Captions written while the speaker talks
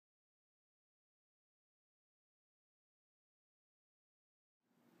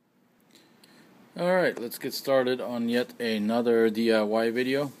Alright, let's get started on yet another DIY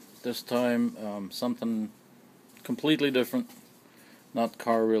video. This time something completely different, not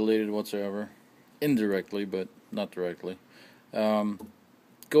car related whatsoever, indirectly but not directly.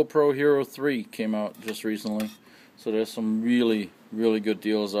 GoPro Hero 3 came out just recently, so there's some really good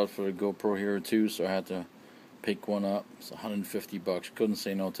deals out for the GoPro Hero 2, so I had to pick one up. It's $150, couldn't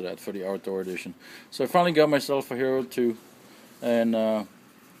say no to that for the outdoor edition. So I finally got myself a Hero 2, and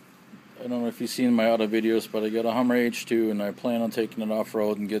I don't know if you've seen my other videos, but I got a Hummer H2 and I plan on taking it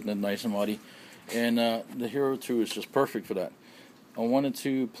off-road and getting it nice and muddy. And the Hero 2 is just perfect for that. I wanted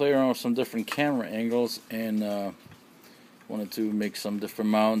to play around with some different camera angles and wanted to make some different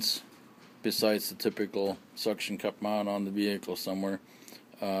mounts besides the typical suction cup mount on the vehicle somewhere.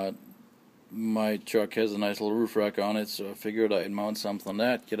 My truck has a nice little roof rack on it, so I figured I'd mount something on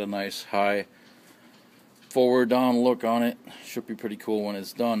that, get a nice high forward down look on it. Should be pretty cool when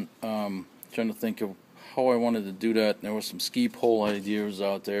it's done. Trying to think of how I wanted to do that. There was some ski pole ideas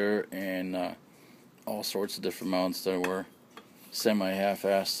out there and all sorts of different mounts that were semi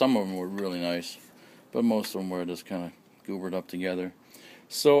half-assed. Some of them were really nice, but most of them were just kind of goobered up together.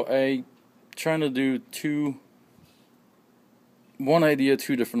 So I trying to do one idea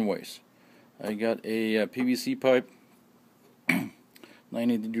two different ways. I got a PVC pipe,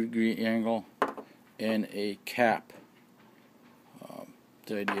 90-degree angle, and a cap.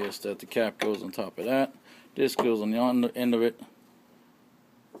 The idea is that the cap goes on top of that. This goes on the end of it.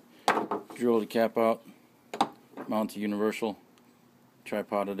 Drill the cap out, mount the universal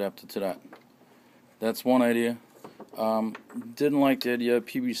tripod adapter to that. That's one idea. Didn't like the idea of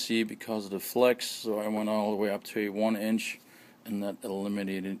PVC because of the flex, so I went all the way up to a 1-inch, and that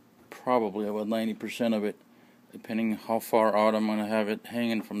eliminated probably about 90% of it. Depending how far out I'm going to have it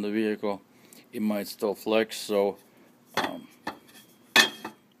hanging from the vehicle, it might still flex. So I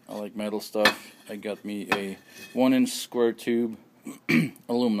like metal stuff. I got me a 1-inch square tube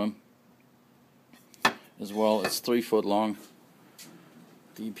aluminum as well. It's 3 foot long.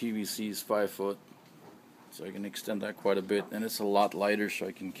 The PVC is 5 foot, so I can extend that quite a bit, and it's a lot lighter, so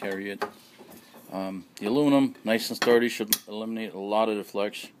I can carry it. The aluminum, nice and sturdy, should eliminate a lot of the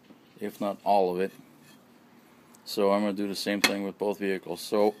flex, if not all of it. So I'm going to do the same thing with both vehicles.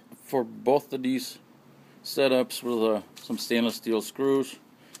 So for both of these setups with some stainless steel screws,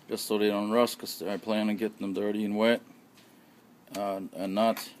 just so they don't rust, because I plan on getting them dirty and wet, a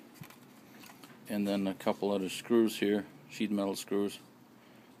nut, and then a couple other screws here, sheet metal screws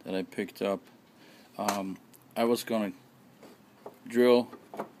that I picked up. I was going to drill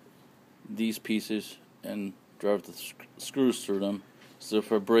these pieces and drive the screws through them. So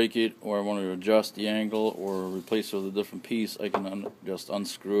if I break it, or I want to adjust the angle or replace it with a different piece, I can just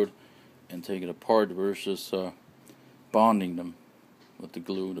unscrew it and take it apart versus bonding them with the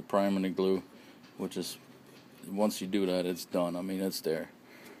glue, the prime and the glue, which is, once you do that, it's done. I mean, it's there.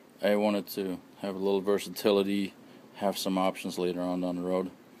 I wanted to have a little versatility, have some options later on down the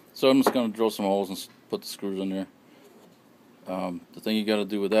road. So I'm just going to drill some holes and put the screws in there. The thing you got to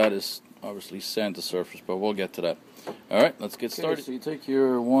do with that is obviously sand the surface, but we'll get to that. Alright, let's get started. So you take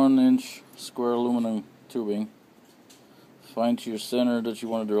your 1-inch square aluminum tubing, find your center that you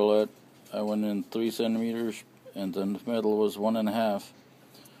want to drill at. I went in 3 centimeters, and then the middle was 1.5.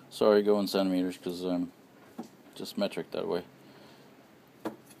 Sorry, go in centimeters because I'm just metric that way.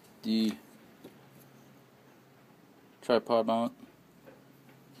 The tripod mount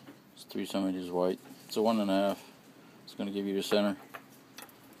is 3 centimeters wide. It's a 1.5. It's going to give you your center,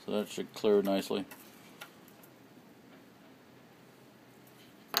 so that should clear nicely.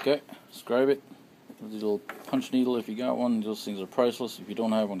 Okay, scribe it with a little punch needle if you got one. Those things are priceless. If you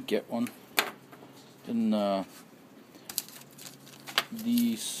don't have one, get one. Then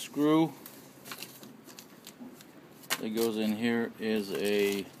the screw that goes in here is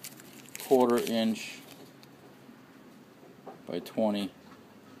a 1/4 inch by 20,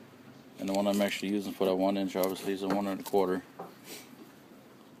 and the one I'm actually using for that 1 inch obviously is a 1 1/4.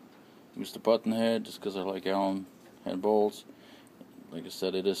 Use the button head just because I like Allen head bolts. Like I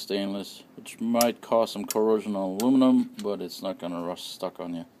said, it is stainless, which might cause some corrosion on aluminum, but it's not going to rust stuck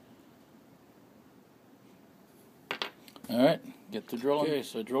on you. Alright, get to drilling. Okay,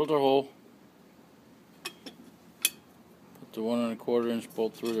 so I drilled a hole. Put the 1 1/4 inch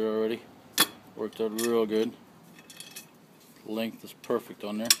bolt through there already. Worked out real good. The length is perfect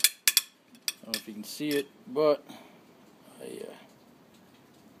on there. I don't know if you can see it, but I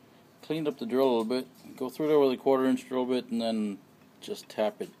cleaned up the drill a little bit. Go through there with a 1/4 inch drill bit, and then just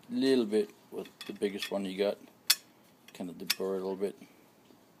tap it a little bit with the biggest one you got. Kind of deburr it a little bit.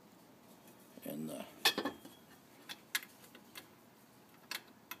 And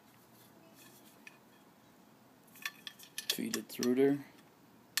get through there.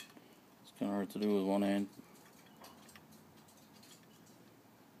 It's kind of hard to do with one hand,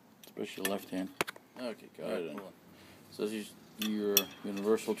 especially left hand. Okay, got it. So this is your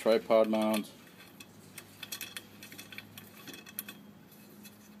universal tripod mount.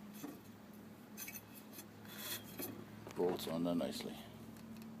 Bolts on there nicely.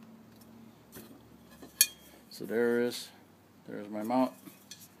 So there's my mount.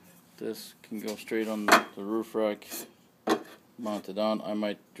 This can go straight on the roof rack, mounted on. I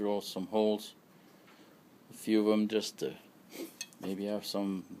might drill some holes, a few of them, just to maybe have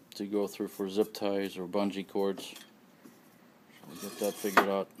some to go through for zip ties or bungee cords. So we'll get that figured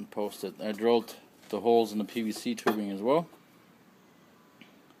out and post it. I drilled the holes in the PVC tubing as well.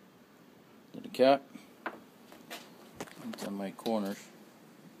 Did a cap on my corners.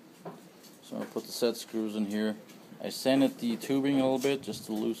 So I'll put the set screws in here. I sanded the tubing a little bit just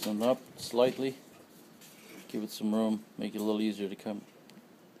to loosen it up slightly, give it some room, make it a little easier to come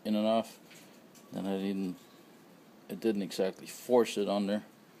in and off. And it didn't exactly force it under,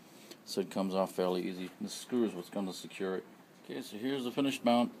 so it comes off fairly easy. The screw is what's going to secure it. Okay, so here's the finished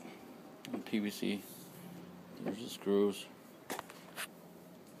mount on PVC. There's the screws.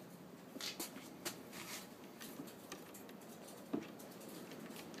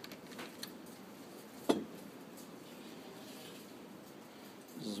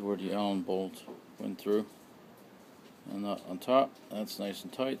 This is where the Allen bolt went through, and that on top, that's nice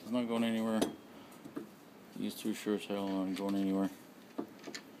and tight. It's not going anywhere. These two sure as hell aren't going anywhere.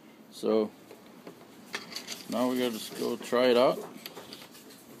 So now we gotta just go try it out.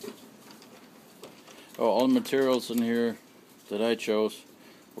 Oh, all the materials in here that I chose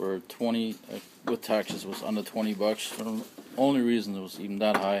were 20 with taxes, was under 20 bucks. The only reason it was even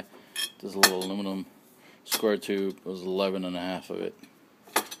that high, this little aluminum square tube was 11.5 of it.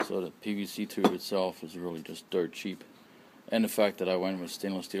 So the PVC tube itself is really just dirt cheap, and the fact that I went with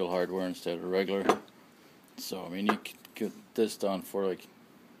stainless steel hardware instead of regular. So I mean, you could get this done for like,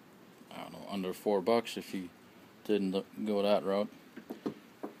 I don't know, under $4 if you didn't go that route.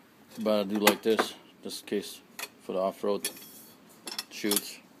 But I do like this, just in case for the off-road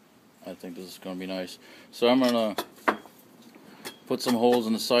shoots. I think this is going to be nice. So I'm going to put some holes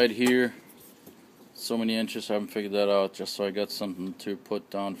in the side here. So many inches, I haven't figured that out, just so I got something to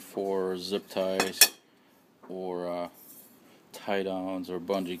put down for zip ties or tie downs or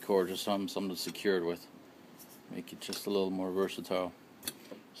bungee cords or something to secure it with. Make it just a little more versatile.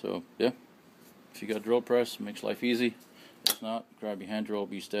 So yeah, if you got drill press, it makes life easy. If not, grab your hand drill,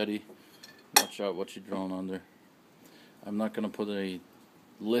 be steady, watch out what you're drilling under. I'm not going to put a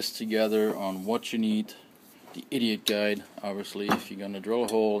list together on what you need, the idiot guide. Obviously, if you're going to drill a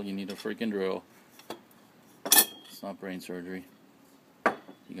hole, you need a freaking drill. It's not brain surgery.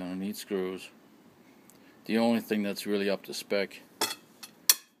 You're going to need screws. The only thing that's really up to spec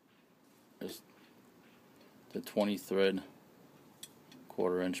is the 20 thread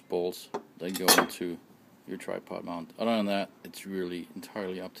 1/4 inch bolts that go into your tripod mount. Other than that, it's really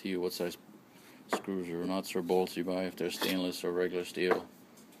entirely up to you what size screws or nuts or bolts you buy, if they're stainless or regular steel.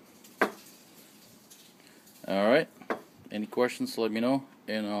 Alright, any questions, let me know,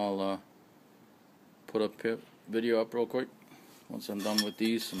 and I'll put a video up real quick once I'm done with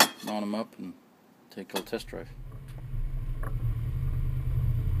these and mount them up and take a test drive.